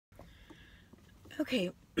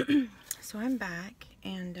Okay, so I'm back,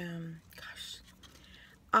 and gosh,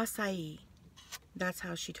 acai. That's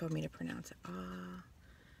how she told me to pronounce it.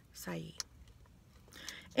 Acai.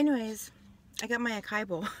 Anyways, I got my acai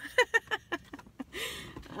bowl.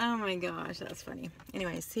 Oh my gosh, that's funny.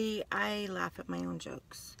 Anyways, see, I laugh at my own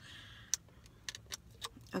jokes.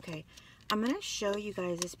 Okay, I'm gonna show you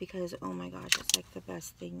guys this because, oh my gosh, it's like the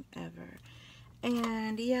best thing ever.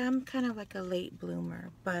 And yeah, I'm kind of like a late bloomer,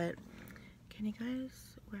 but can you guys,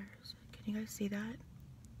 where is it? Can you guys see that?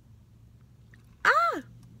 Ah!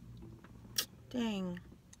 Dang.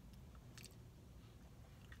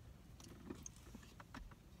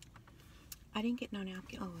 I didn't get no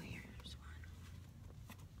napkin. Oh, here's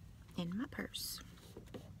one. In my purse.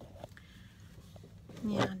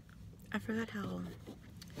 Yeah, I forgot how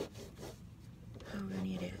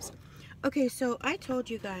runny it is. Okay, so I told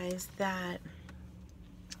you guys that...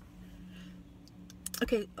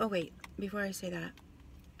 Okay, oh wait, before I say that.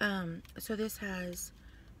 So this has...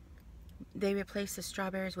 They replaced the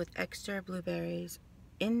strawberries with extra blueberries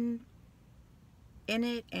in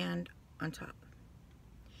it and on top.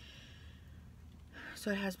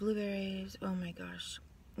 So it has blueberries, oh my gosh,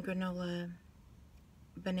 granola,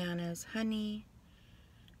 bananas, honey.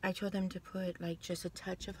 I told them to put like just a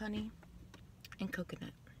touch of honey and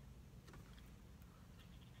coconut.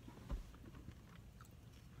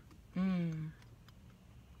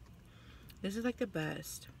 This is like the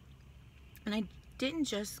best. And I didn't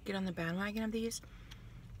just get on the bandwagon of these.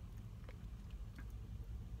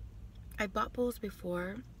 I bought bowls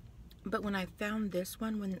before, but when I found this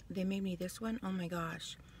one, when they made me this one, oh my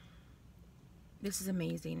gosh. This is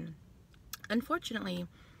amazing. Unfortunately,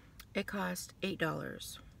 it cost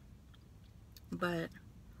 $8. But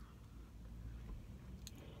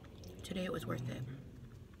today it was worth it.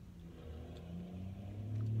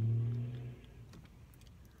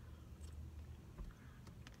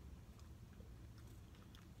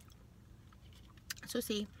 So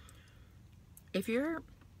see, if you're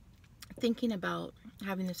thinking about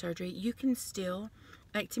having the surgery, you can still,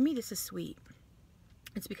 like, to me this is sweet.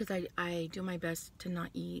 It's because I do my best to not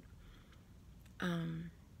eat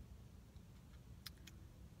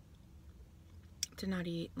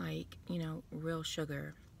like, you know, real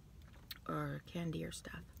sugar or candy or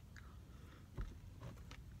stuff.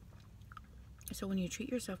 So when you treat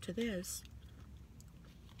yourself to this,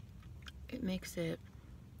 it makes it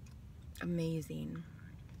amazing.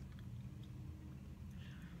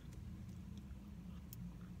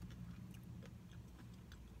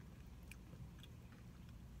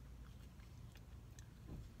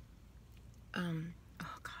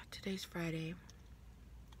 Oh God, today's Friday.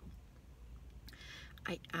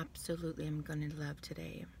 I absolutely am gonna love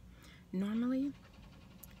today. Normally,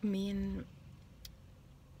 me and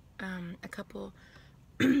a couple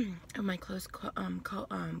of my close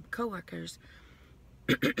co-workers,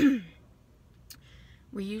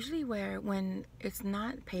 we usually wear, when it's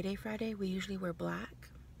not payday Friday, we usually wear black.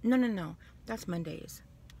 No, that's Mondays.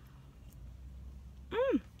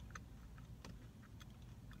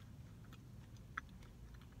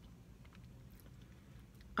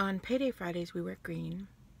 On payday Fridays, we wear green.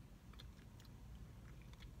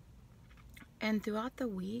 And throughout the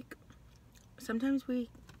week, sometimes we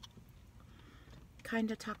kind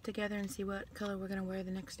of talk together and see what color we're going to wear the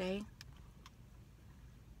next day.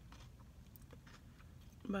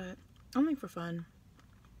 But only for fun.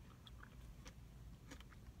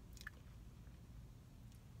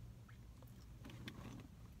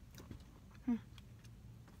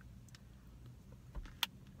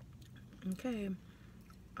 Okay,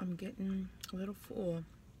 I'm getting a little full.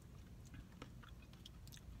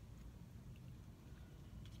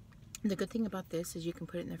 The good thing about this is you can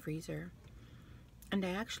put it in the freezer. And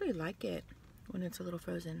I actually like it when it's a little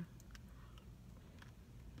frozen.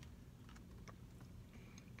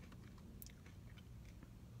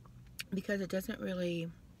 Because it doesn't really,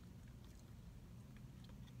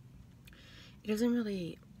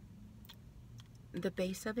 the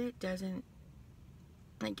base of it doesn't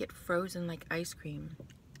like get frozen like ice cream.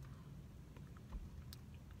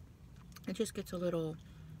 It just gets a little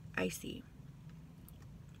icy.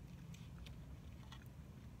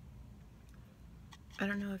 I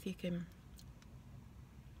don't know if you can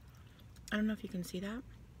see that,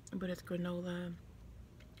 but it's granola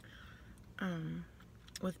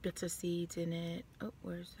with bits of seeds in it. Oh,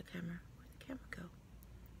 where's the camera? Where'd the camera go?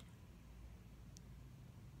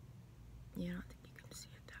 Yeah, I don't think you can see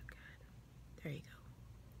it that good. There you go.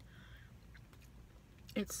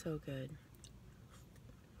 It's so good.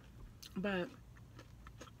 But,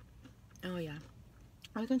 oh yeah.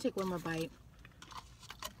 I was gonna take one more bite.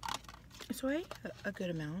 So I ate a good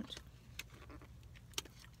amount.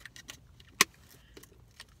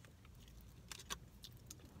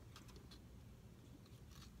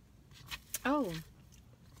 Oh,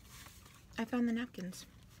 I found the napkins.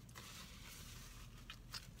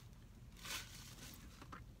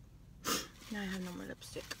 Now I have no more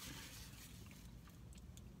lipstick.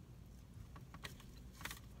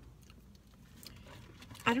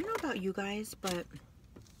 I don't know about you guys, but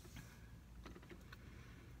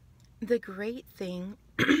the great thing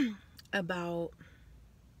about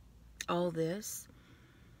all this,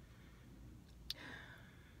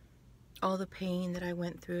 all the pain that I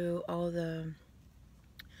went through, all the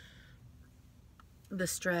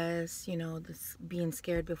stress, you know, this being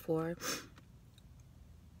scared before,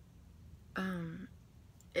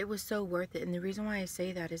 it was so worth it. And the reason why I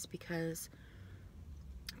say that is because,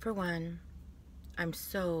 for one, I'm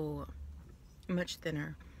so much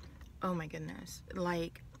thinner. Oh my goodness.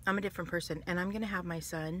 Like, I'm a different person. And I'm gonna have my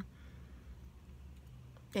son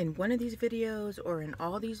in one of these videos or in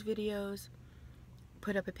all these videos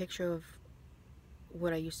put up a picture of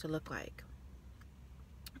what I used to look like.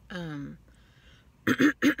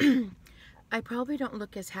 I probably don't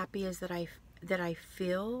look as happy as that I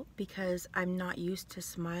feel, because I'm not used to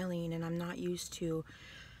smiling, and I'm not used to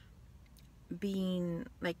being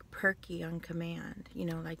like perky on command, you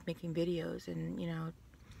know, like making videos and, you know,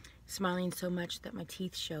 smiling so much that my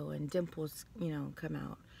teeth show and dimples, you know, come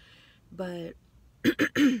out. But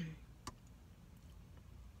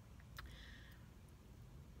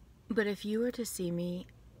but if you were to see me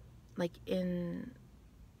like in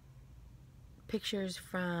pictures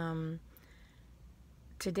from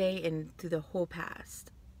today and through the whole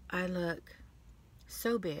past, I look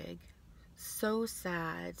so big, so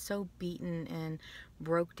sad, so beaten and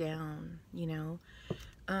broke down, you know.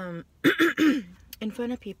 In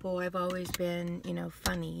front of people, I've always been, you know,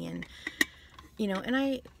 funny, and, you know, and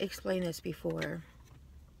I explained this before,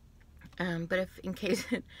 but if in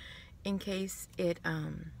case it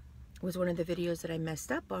was one of the videos that I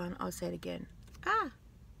messed up on, I'll say it again.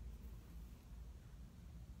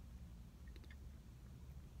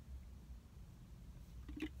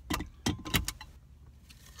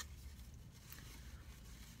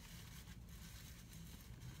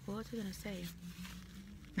 What was I gonna say?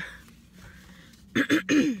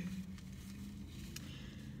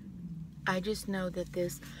 I just know that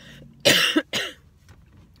this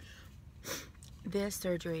this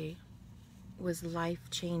surgery was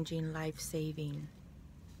life-changing, life-saving.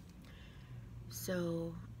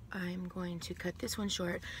 So I'm going to cut this one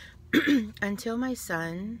short until my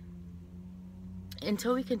son,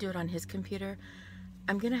 until we can do it on his computer.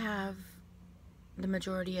 I'm gonna have the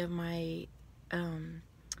majority of my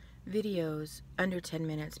videos under 10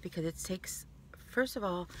 minutes, because it takes, first of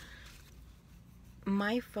all,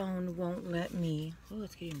 my phone won't let me, oh,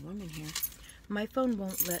 it's getting warm in here. My phone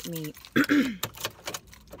won't let me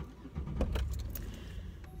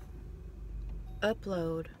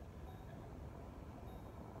upload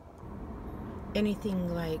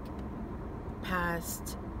anything like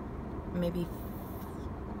past maybe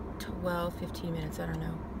 12, 15 minutes, I don't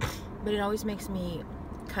know. But it always makes me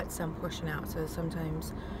cut some portion out, so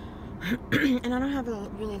sometimes and I don't have a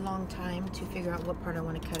really long time to figure out what part I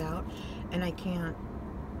want to cut out, and I can't.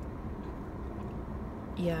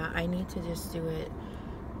 Yeah, I need to just do it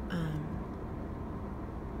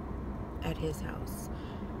at his house.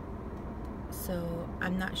 So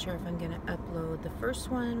I'm not sure if I'm gonna upload the first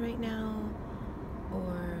one right now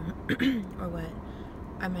or or what.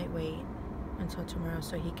 I might wait until tomorrow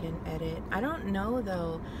so he can edit. I don't know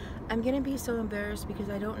though. I'm gonna be so embarrassed because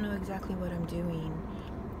I don't know exactly what I'm doing,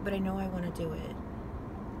 but I know I want to do it.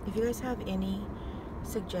 If you guys have any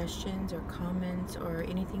suggestions or comments or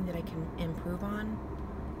anything that I can improve on,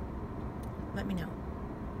 let me know.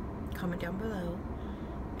 Comment down below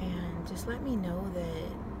and just let me know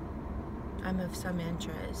that I'm of some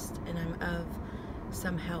interest and I'm of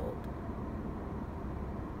some help.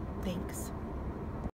 Thanks.